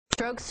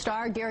Strokes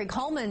star Gary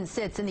Coleman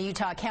sits in the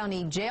Utah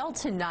County Jail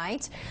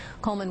tonight.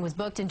 Coleman was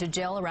booked into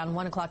jail around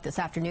 1 o'clock this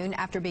afternoon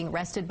after being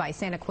arrested by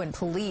Santaquin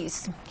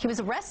police. He was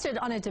arrested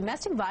on a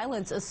domestic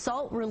violence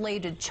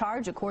assault-related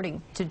charge,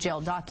 according to jail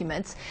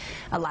documents.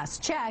 At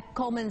last check,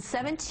 Coleman's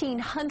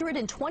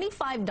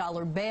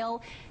 $1,725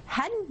 bail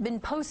hadn't been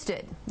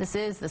posted. This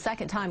is the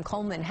second time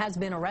Coleman has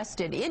been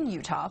arrested in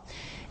Utah.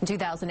 In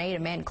 2008, a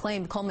man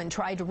claimed Coleman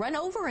tried to run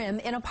over him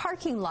in a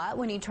parking lot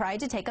when he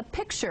tried to take a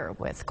picture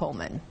with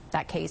Coleman.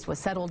 That case was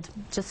settled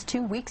just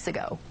 2 weeks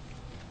ago.